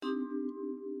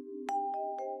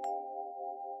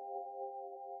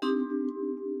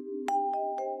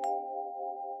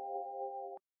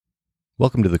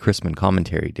Welcome to the Chrisman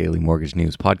Commentary Daily Mortgage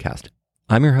News Podcast.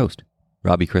 I'm your host,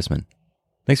 Robbie Chrisman.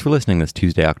 Thanks for listening this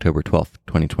Tuesday, October 12th,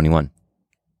 2021.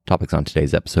 Topics on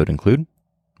today's episode include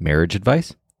marriage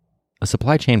advice, a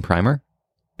supply chain primer,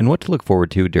 and what to look forward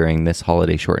to during this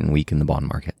holiday-shortened week in the bond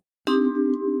market.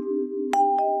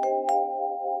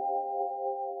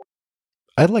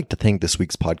 I'd like to thank this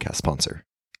week's podcast sponsor,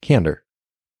 Candor.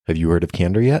 Have you heard of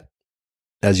Candor yet?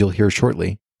 As you'll hear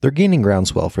shortly, they're gaining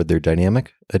groundswell for their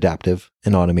dynamic, adaptive,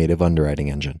 and automative underwriting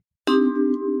engine.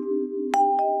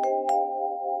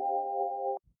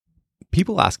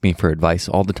 People ask me for advice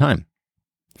all the time.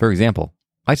 For example,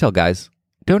 I tell guys,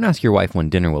 don't ask your wife when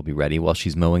dinner will be ready while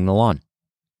she's mowing the lawn.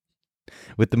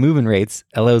 With the move-in rates,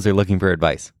 LOs are looking for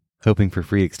advice, hoping for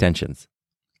free extensions.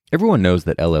 Everyone knows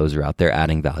that LOs are out there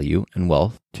adding value and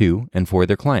wealth to and for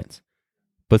their clients.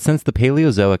 But since the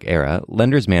Paleozoic era,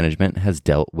 lenders management has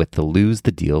dealt with the lose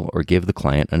the deal or give the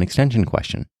client an extension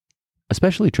question,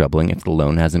 especially troubling if the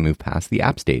loan hasn't moved past the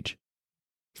app stage.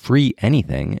 Free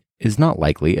anything is not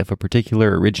likely if a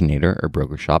particular originator or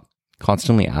broker shop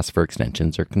constantly asks for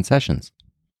extensions or concessions.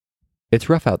 It's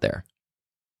rough out there.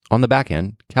 On the back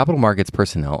end, capital markets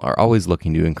personnel are always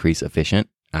looking to increase efficient,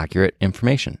 accurate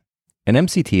information, and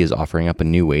MCT is offering up a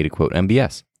new way to quote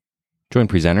MBS. Join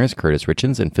presenters Curtis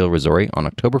Richens and Phil Rizzori on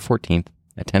October 14th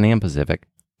at 10 a.m. Pacific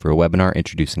for a webinar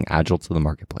introducing Agile to the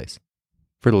marketplace.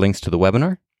 For the links to the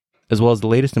webinar, as well as the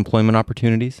latest employment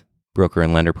opportunities, broker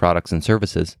and lender products and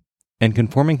services, and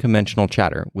conforming conventional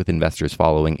chatter with investors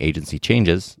following agency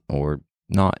changes, or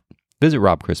not, visit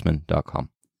robchrisman.com.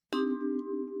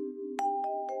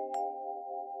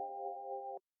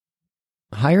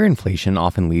 Higher inflation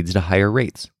often leads to higher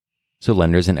rates. So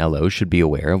lenders and LOs should be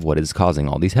aware of what is causing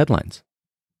all these headlines.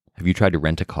 Have you tried to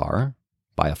rent a car,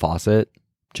 buy a faucet,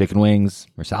 chicken wings,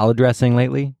 or salad dressing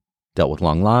lately? Dealt with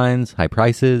long lines, high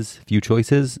prices, few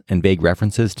choices, and vague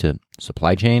references to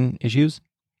supply chain issues?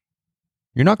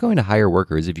 You're not going to hire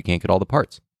workers if you can't get all the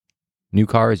parts. New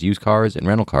cars, used cars, and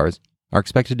rental cars are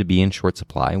expected to be in short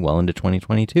supply well into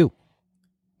 2022.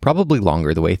 Probably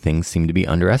longer the way things seem to be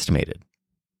underestimated.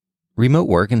 Remote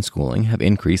work and schooling have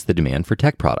increased the demand for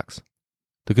tech products.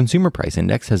 The consumer price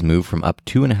index has moved from up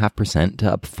 2.5%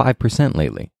 to up 5%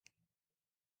 lately.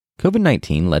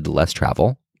 COVID-19 led to less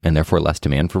travel and therefore less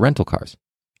demand for rental cars.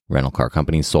 Rental car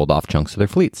companies sold off chunks of their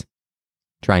fleets.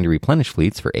 Trying to replenish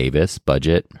fleets for Avis,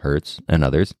 Budget, Hertz, and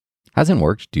others hasn't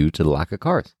worked due to the lack of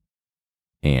cars.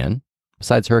 And,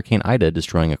 besides Hurricane Ida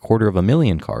destroying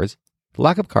 250,000 cars, the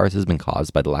lack of cars has been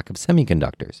caused by the lack of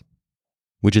semiconductors,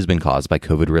 which has been caused by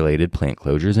COVID-related plant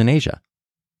closures in Asia.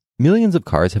 Millions of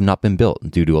cars have not been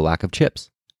built due to a lack of chips,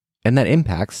 and that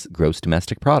impacts gross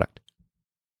domestic product.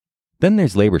 Then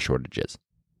there's labor shortages.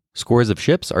 Scores of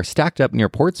ships are stacked up near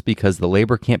ports because the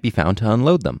labor can't be found to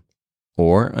unload them,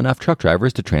 or enough truck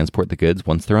drivers to transport the goods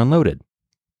once they're unloaded.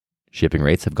 Shipping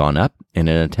rates have gone up in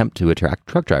an attempt to attract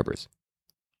truck drivers.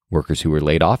 Workers who were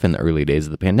laid off in the early days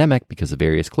of the pandemic because of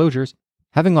various closures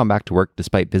haven't gone back to work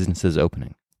despite businesses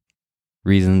opening.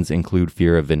 Reasons include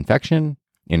fear of infection,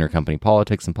 intercompany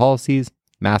politics and policies,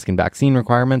 mask and vaccine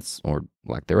requirements, or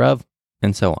lack thereof,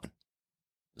 and so on.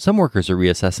 Some workers are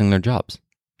reassessing their jobs,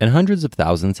 and hundreds of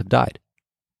thousands have died.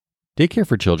 Daycare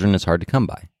for children is hard to come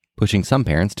by, pushing some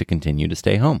parents to continue to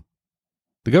stay home.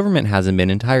 The government hasn't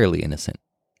been entirely innocent.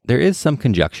 There is some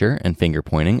conjecture and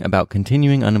finger-pointing about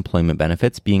continuing unemployment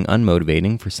benefits being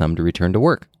unmotivating for some to return to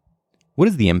work. What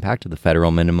is the impact of the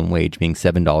federal minimum wage being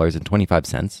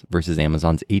 $7.25 versus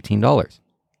Amazon's $18?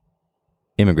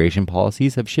 Immigration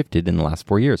policies have shifted in the last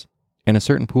 4 years, and a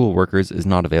certain pool of workers is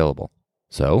not available.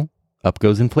 So, up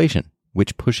goes inflation,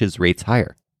 which pushes rates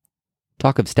higher.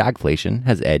 Talk of stagflation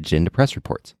has edged into press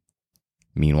reports.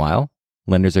 Meanwhile,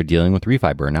 lenders are dealing with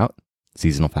refi burnout,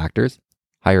 seasonal factors,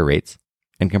 higher rates,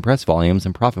 and compressed volumes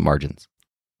and profit margins.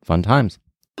 Fun times.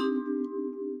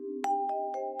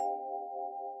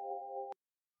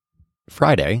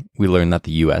 Friday, we learned that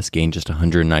the U.S. gained just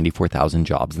 194,000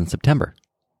 jobs in September,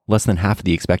 less than half of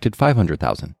the expected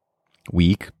 500,000.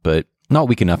 Weak, but not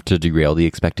weak enough to derail the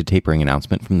expected tapering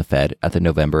announcement from the Fed at the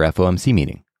November FOMC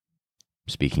meeting.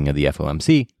 Speaking of the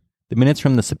FOMC, the minutes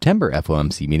from the September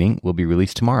FOMC meeting will be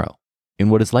released tomorrow, in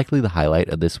what is likely the highlight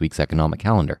of this week's economic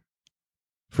calendar.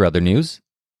 For other news,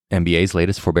 MBA's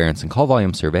latest forbearance and call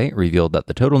volume survey revealed that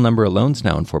the total number of loans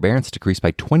now in forbearance decreased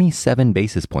by 27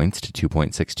 basis points to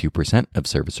 2.62% of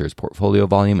servicers' portfolio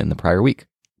volume in the prior week,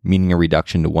 meaning a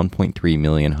reduction to 1.3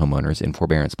 million homeowners in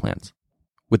forbearance plans.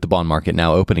 With the bond market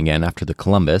now open again after the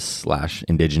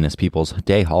Columbus/Indigenous Peoples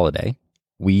Day holiday,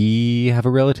 we have a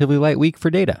relatively light week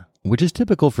for data, which is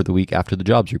typical for the week after the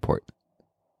jobs report.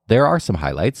 There are some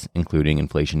highlights, including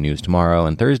inflation news tomorrow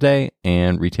and Thursday,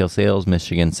 and retail sales,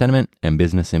 Michigan sentiment, and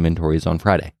business inventories on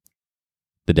Friday.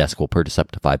 The desk will purchase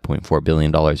up to $5.4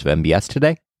 billion of MBS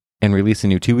today and release a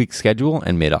new 2-week schedule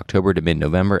and mid-October to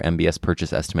mid-November MBS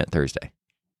purchase estimate Thursday.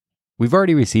 We've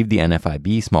already received the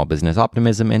NFIB Small Business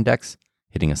Optimism Index,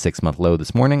 hitting a 6-month low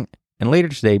this morning, and later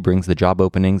today brings the job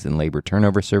openings and labor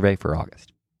turnover survey for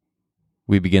August.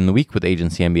 We begin the week with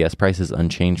agency MBS prices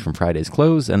unchanged from Friday's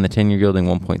close and the 10-year yielding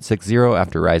 1.60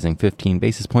 after rising 15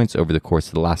 basis points over the course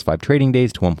of the last 5 trading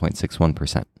days to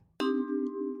 1.61%.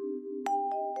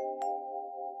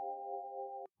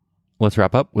 Let's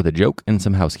wrap up with a joke and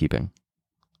some housekeeping.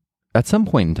 At some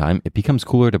point in time, it becomes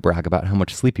cooler to brag about how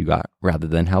much sleep you got rather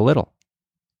than how little.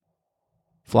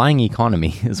 Flying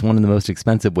economy is one of the most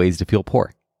expensive ways to feel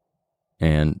poor.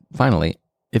 And finally,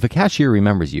 if a cashier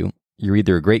remembers you, you're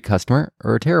either a great customer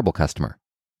or a terrible customer.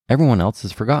 Everyone else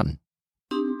is forgotten.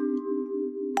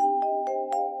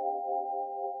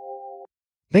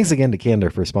 Thanks again to Candor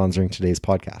for sponsoring today's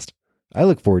podcast. I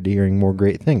look forward to hearing more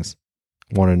great things.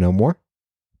 Want to know more?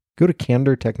 Go to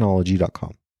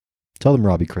candortechnology.com. Tell them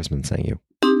Robbie Chrisman sent you.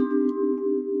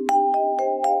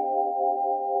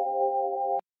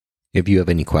 If you have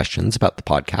any questions about the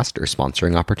podcast or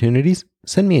sponsoring opportunities,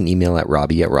 send me an email at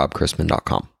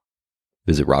robbie@robchrisman.com.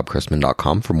 Visit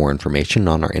robchrisman.com for more information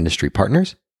on our industry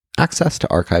partners, access to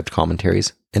archived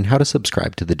commentaries, and how to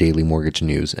subscribe to the daily mortgage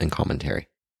news and commentary.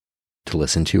 To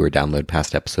listen to or download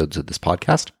past episodes of this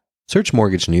podcast, search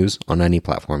Mortgage News on any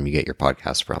platform you get your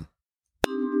podcasts from.